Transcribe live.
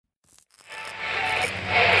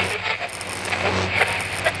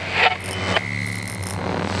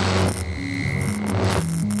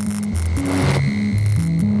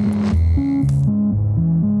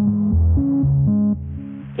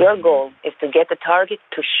Your goal is to get the target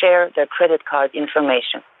to share their credit card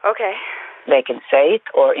information. Okay. They can say it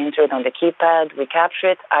or enter it on the keypad. We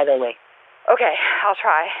capture it either way. Okay, I'll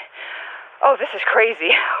try. Oh, this is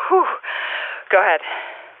crazy. Whew. Go ahead.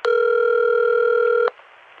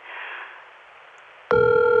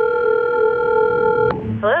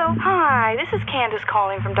 Hello? Hi, this is Candace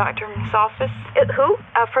calling from Dr. M's office. Who?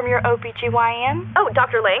 From your OBGYN. Oh,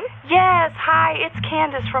 Dr. Lenk? Yes, hi, it's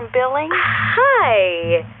Candace from billing.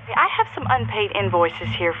 Hi. I have some unpaid invoices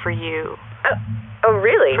here for you. Oh,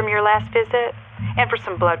 really? From your last visit, and for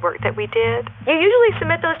some blood work that we did. You usually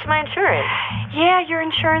submit those to my insurance. Yeah, your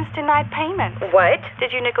insurance denied payment. What?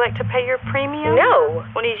 Did you neglect to pay your premium? No.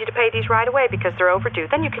 We'll need you to pay these right away because they're overdue.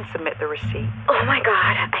 Then you can submit the receipt. Oh, my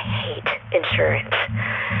God. I hate insurance.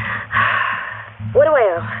 What do I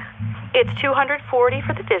owe? It's $240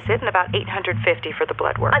 for the visit and about $850 for the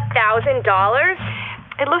blood work. $1,000?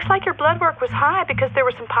 It looks like your blood work was high because there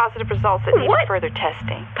were some positive results that needed further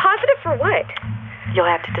testing. Positive for what? You'll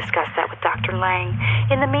have to discuss that with Dr. Lang.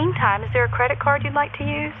 In the meantime, is there a credit card you'd like to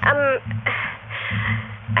use?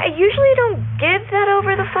 I usually don't give that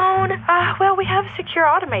over the phone. Well, we have a secure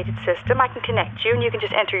automated system. I can connect you, and you can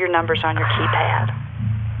just enter your numbers on your keypad.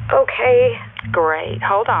 Okay. Great.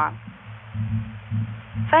 Hold on.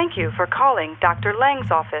 Thank you for calling Dr. Lang's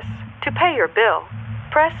office. To pay your bill,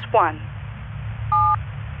 press 1.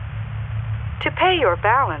 To pay your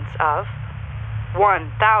balance of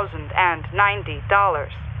 $1,090,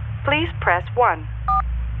 please press 1.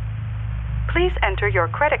 Please enter your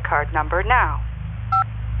credit card number now.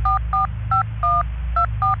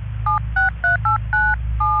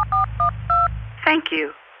 Thank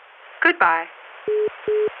you. Goodbye.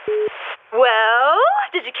 Well,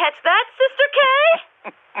 did you catch that, Sister Kay?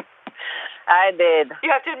 I did.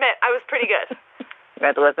 You have to admit, I was pretty good.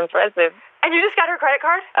 That was impressive. And you just got her credit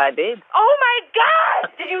card? I did. Oh my God!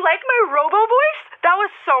 Did you like my robo voice? That was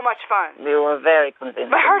so much fun. You were very convincing.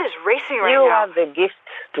 My heart is racing right now. You now. have the gift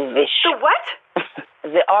to wish. The what?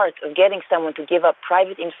 The art of getting someone to give up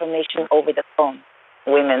private information over the phone.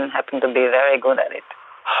 Women happen to be very good at it.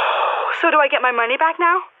 So do I get my money back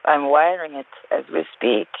now? I'm wiring it as we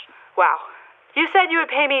speak. Wow. You said you would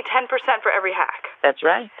pay me 10% for every hack. That's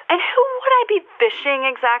right. And who would I be vishing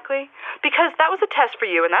exactly? Because that was a test for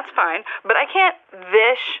you, and that's fine. But I can't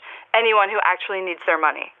vish anyone who actually needs their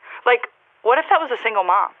money. Like, what if that was a single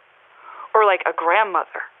mom? Or like a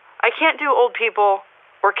grandmother? I can't do old people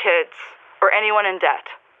or kids or anyone in debt.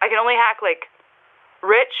 I can only hack like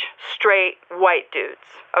rich, straight, white dudes,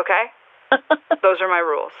 okay? Those are my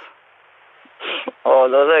rules. Oh,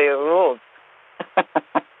 those are your rules.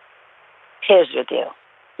 Here's your deal.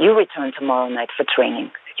 You return tomorrow night for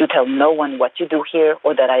training. You tell no one what you do here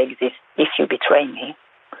or that I exist. If you betray me,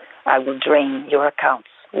 I will drain your accounts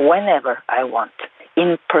whenever I want,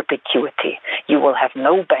 in perpetuity. You will have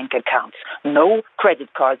no bank accounts, no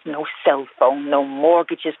credit cards, no cell phone, no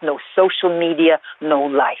mortgages, no social media, no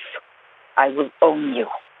life. I will own you.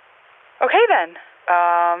 Okay, then.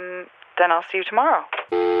 Then I'll see you tomorrow.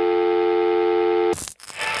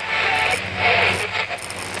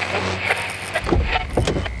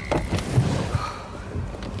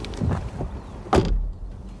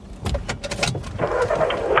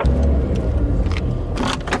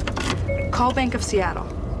 Call Bank of Seattle.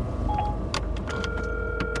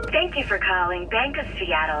 Thank you for calling Bank of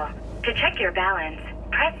Seattle. To check your balance,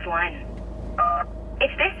 press 1.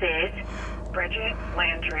 If this is Bridget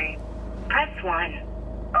Landry, press 1.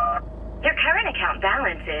 Your current account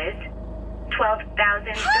balance is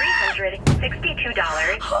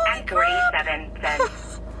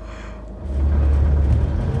 $12,362.47.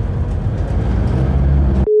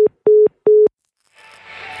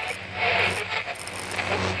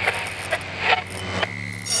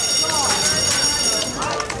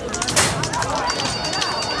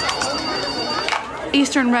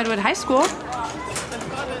 Eastern Redwood High School.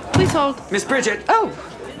 Please hold. Miss Bridget! Oh.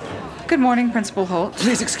 Good morning, Principal Holt.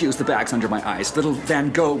 Please excuse the bags under my eyes. Little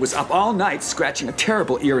Van Gogh was up all night scratching a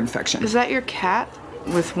terrible ear infection. Is that your cat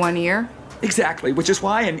with one ear? Exactly, which is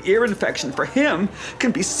why an ear infection for him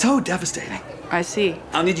can be so devastating. I see.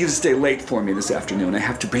 I'll need you to stay late for me this afternoon. I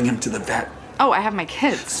have to bring him to the vet. Oh, I have my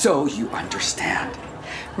kids. So you understand.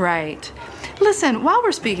 Right. Listen, while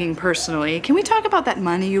we're speaking personally, can we talk about that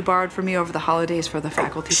money you borrowed from me over the holidays for the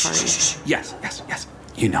faculty party? Yes.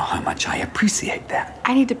 You know how much I appreciate that.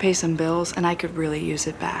 I need to pay some bills, and I could really use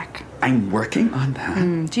it back. I'm working on that.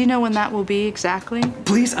 Do you know when that will be exactly?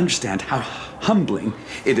 Please understand how humbling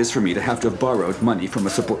it is for me to have to have borrowed money from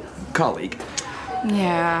a support colleague.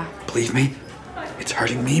 Yeah. Believe me, it's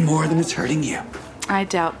hurting me more than it's hurting you. I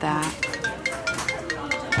doubt that.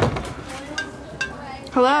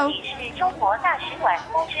 Hello?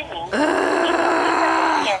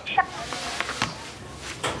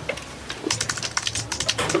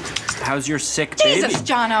 How's your sick baby? Jesus,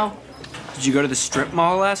 Jono! Did you go to the strip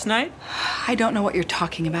mall last night? I don't know what you're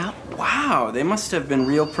talking about. Wow, they must have been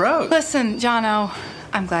real pros. Listen, Jono,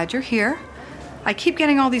 I'm glad you're here. I keep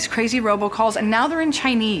getting all these crazy robocalls, and now they're in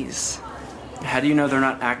Chinese. How do you know they're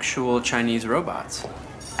not actual Chinese robots?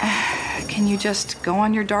 Can you just go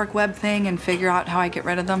on your dark web thing and figure out how I get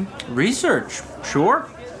rid of them? Research. Sure.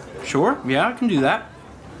 Yeah, I can do that.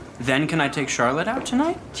 Then can I take Charlotte out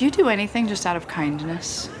tonight? Do you do anything just out of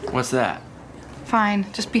kindness? What's that? Fine,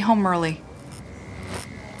 just be home early.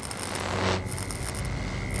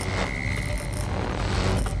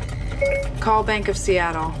 Call Bank of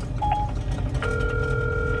Seattle.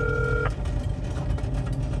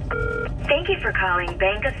 Thank you for calling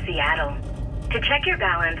Bank of Seattle. To check your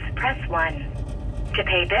balance, press 1. To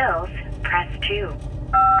pay bills, press 2.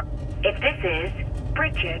 If this is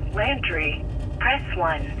Bridget Landry, press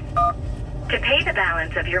 1. To pay the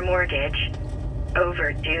balance of your mortgage,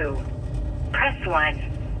 overdue, press 1.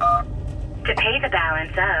 To pay the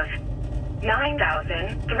balance of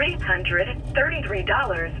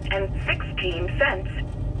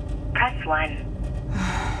 $9,333.16, press 1.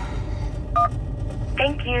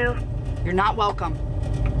 Thank you. You're not welcome.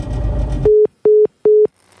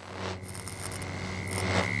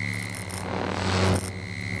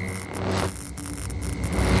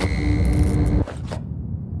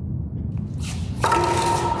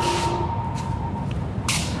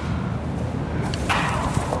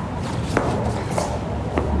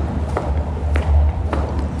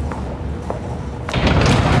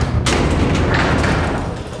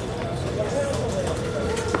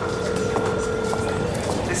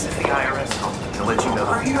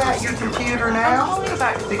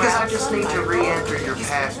 Because I just need to re-enter your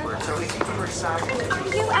password. So if you can recite it. Are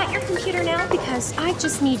you at your computer now? Because I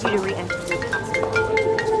just need you to re-enter your password.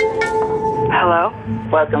 Hello?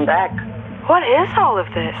 Welcome back. What is all of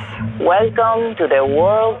this? Welcome to the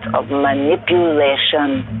world of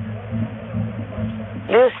manipulation.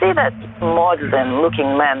 Do you see that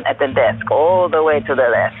modern-looking man at the desk all the way to the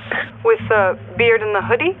left? With the beard and the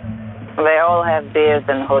hoodie? They all have beards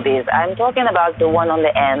and hoodies. I'm talking about the one on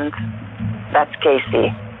the end. That's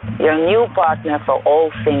Casey, your new partner for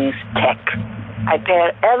all things tech. I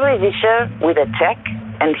pair every visher with a tech,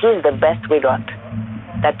 and he's the best we got.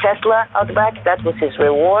 That Tesla out back, that was his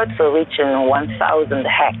reward for reaching 1,000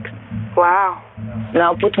 hack. Wow.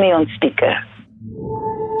 Now put me on speaker.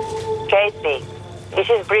 Casey, this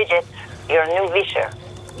is Bridget, your new visher.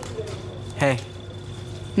 Hey.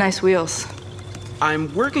 Nice wheels.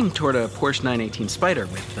 I'm working toward a Porsche 918 Spider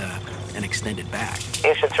with an extended back.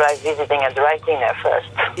 You should try visiting a dry cleaner first.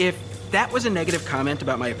 If that was a negative comment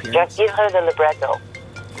about my appearance... Just give her the libretto.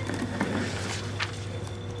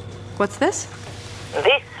 What's this?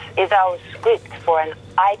 This is our script for an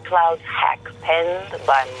iCloud hack penned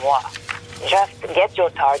by moi. Just get your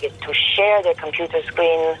target to share their computer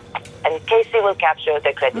screen, and Casey will capture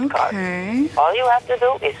the credit card. All you have to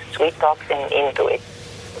do is sweet talk them into it.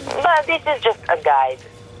 But this is just a guide.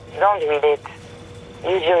 Don't read it.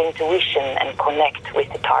 Use your intuition and connect with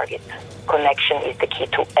the target. Connection is the key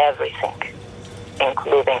to everything,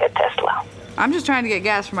 including a Tesla. I'm just trying to get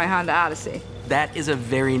gas for my Honda Odyssey. That is a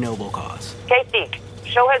very noble cause. Casey,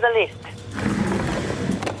 show her the list.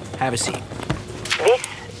 Have a seat. This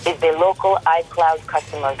is the local iCloud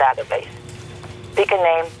customer database. Pick a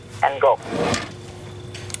name and go.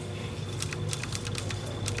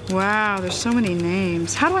 Wow, there's so many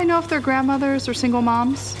names. How do I know if they're grandmothers or single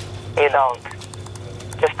moms? You don't.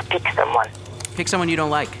 Just pick someone. Pick someone you don't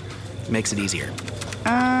like. Makes it easier.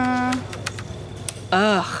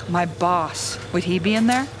 My boss. Would he be in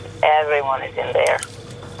there? Everyone is in there.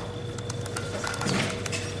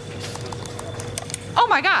 Oh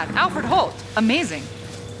my God, Alfred Holt. Amazing.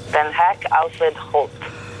 Then hack Alfred Holt.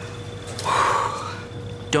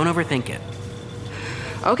 Don't overthink it.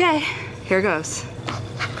 Okay, here goes.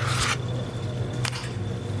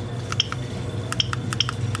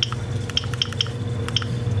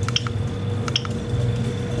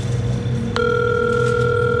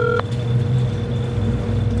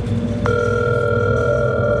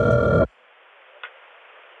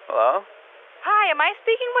 Hello? Hi, am I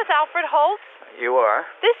speaking with Alfred Holt? You are?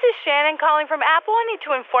 This is Shannon calling from Apple. I need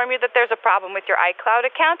to inform you that there's a problem with your iCloud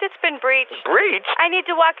account. It's been breached. Breached? I need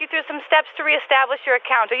to walk you through some steps to reestablish your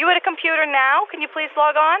account. Are you at a computer now? Can you please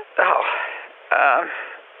log on?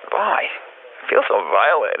 Boy, I feel so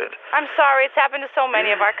violated. I'm sorry. It's happened to so many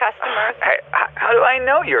of our customers. Hey, how do I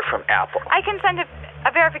know you're from Apple? I can send a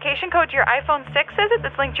A verification code to your iPhone 6 is it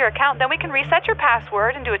that's linked to your account. Then we can reset your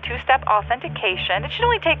password and do a 2-step authentication. It should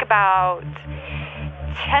only take about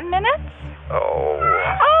 10 minutes.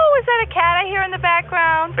 Oh, is that a cat I hear in the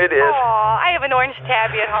background? It is. Aw, I have an orange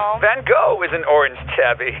tabby at home. Van Gogh is an orange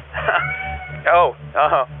tabby.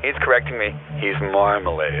 He's correcting me. He's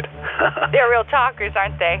marmalade. They're real talkers,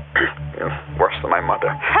 aren't they? Worse than my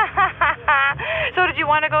mother. So did you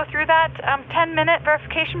want to go through that 10-minute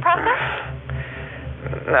verification process?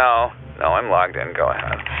 No, I'm logged in. Go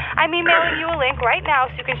ahead. I'm emailing you a link right now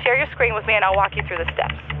so you can share your screen with me and I'll walk you through the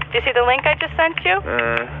steps. Do you see the link I just sent you?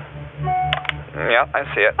 Yeah, I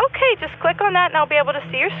see it. Okay, just click on that and I'll be able to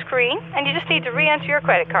see your screen, and you just need to re-enter your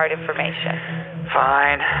credit card information.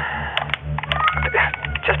 Fine.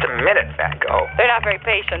 Just a minute, Van Gogh. They're not very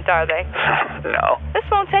patient, are they? No. This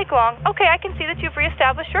won't take long. Okay, I can see that you've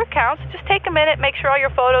reestablished your account, so just take a minute, make sure all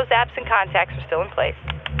your photos, apps, and contacts are still in place.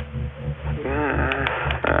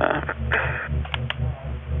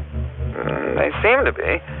 They seem to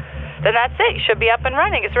be. Then that's it. You should be up and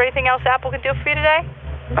running. Is there anything else Apple can do for you today?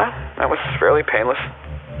 That was fairly painless.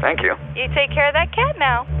 Thank you. You take care of that cat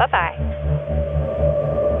now. Bye-bye.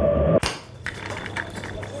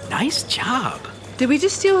 Nice job. Did we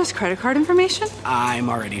just steal his credit card information? I'm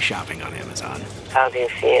already shopping on Amazon. How do you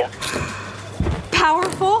feel?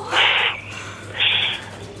 Powerful?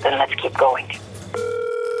 Then let's keep going.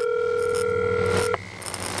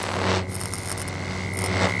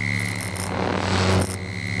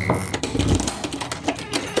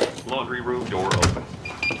 Laundry room door open.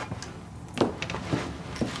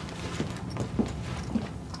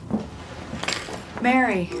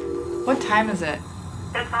 Mary, what time is it?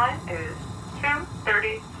 The time is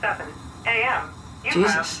 2:37 a.m. You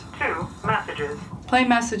Jesus. have 2 messages. Play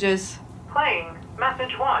messages. Playing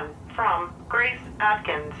message 1 from Grace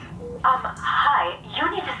Atkins. Hi. You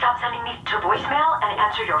need to stop sending me to voicemail and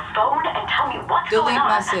answer your phone and tell me what's going Delete on.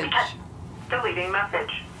 message. Deleting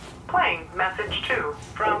message. Playing message 2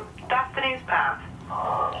 from Destiny's Path.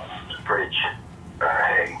 Bridget.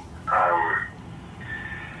 Hey.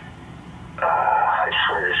 I just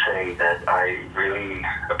wanted to say that I really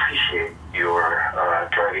appreciate your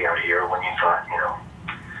driving out here when you thought,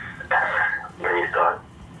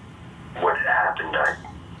 what had happened.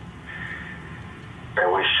 I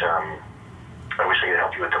wish I could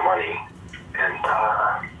help you with the money, and I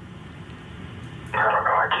don't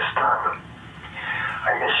know. I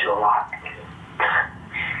miss you a lot.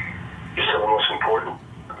 You're still the most important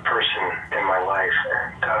person in my life,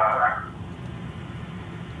 and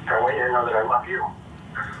I want you to know that I love you.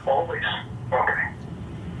 Always. Okay.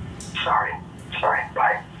 Sorry.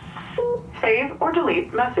 Bye. Save or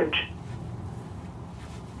delete message.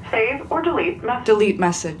 Save or delete message. Delete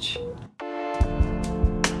message.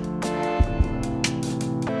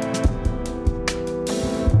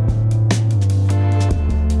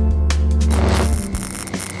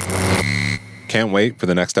 Can't wait for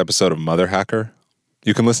the next episode of Motherhacker?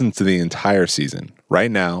 You can listen to the entire season right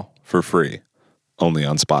now for free, only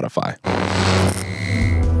on Spotify.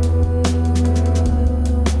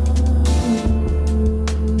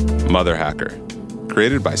 Motherhacker,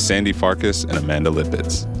 created by Sandi Farkas and Amanda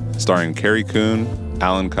Lipitz, starring Carrie Coon,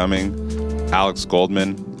 Alan Cumming, Alex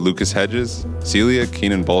Goldman, Lucas Hedges, Celia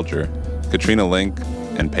Keenan-Bolger, Katrina Lenk,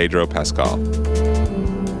 and Pedro Pascal.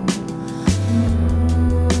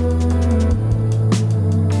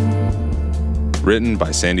 Written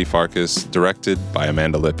by Sandi Farkas, directed by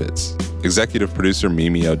Amanda Lipitz. Executive producer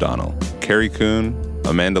Mimi O'Donnell, Carrie Coon,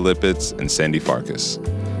 Amanda Lipitz, and Sandi Farkas.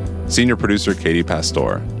 Senior producer Katie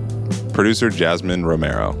Pastore. Producer Jasmine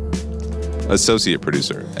Romero. Associate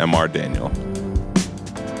producer M.R. Daniel.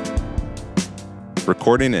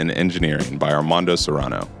 Recording and engineering by Armando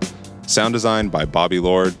Serrano. Sound design by Bobby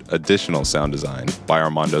Lord. Additional sound design by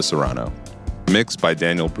Armando Serrano. Mixed by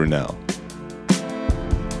Daniel Brunelle.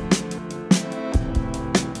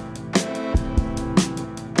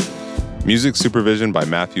 Music supervision by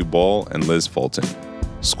Matthew Boll and Liz Fulton.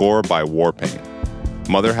 Score by Warpaint.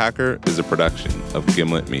 Motherhacker is a production of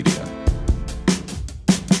Gimlet Media.